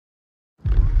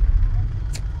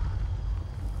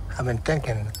I've been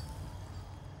thinking,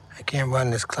 I can't run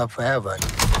this club forever.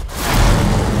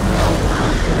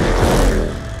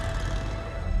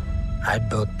 I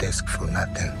built this from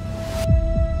nothing.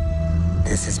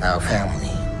 This is our family.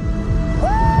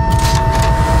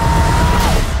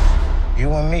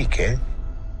 You and me, kid.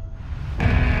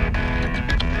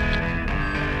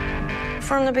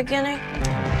 From the beginning?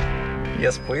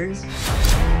 Yes, please.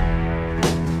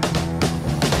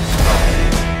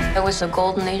 It was the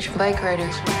golden age of bike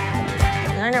riders.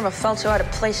 And I never felt so out of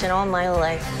place in all my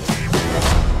life.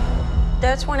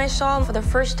 That's when I saw him for the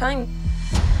first time.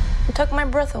 It took my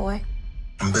breath away.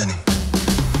 I'm Benny.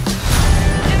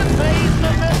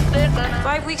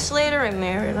 5 weeks later, I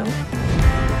married him.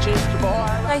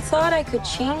 I thought I could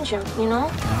change him, you know?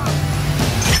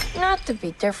 Not to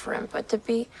be different, but to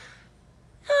be,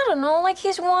 I don't know, like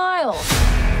he's wild.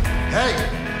 Hey!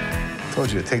 I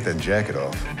told you to take that jacket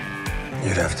off.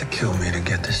 You'd have to kill me to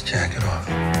get this jacket off.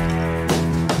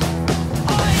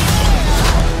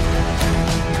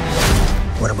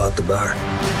 What about the bar?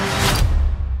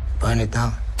 Burn it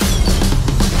down.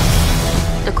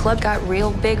 The club got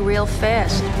real big real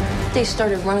fast. They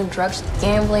started running drugs,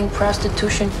 gambling,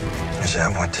 prostitution. Is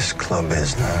that what this club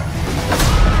is now?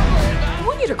 I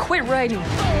want you to quit riding.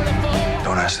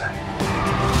 Don't ask that.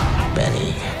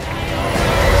 Benny.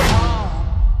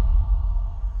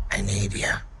 I need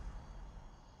you.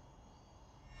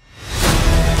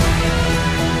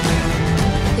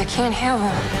 You can't have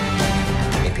him.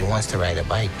 If he wants to ride a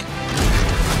bike,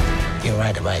 he'll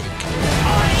ride a bike.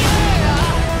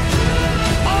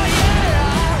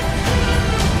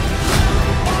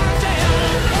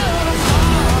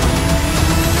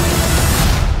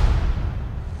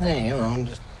 Hey, you know,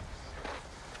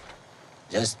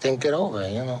 just think it over,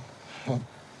 you know.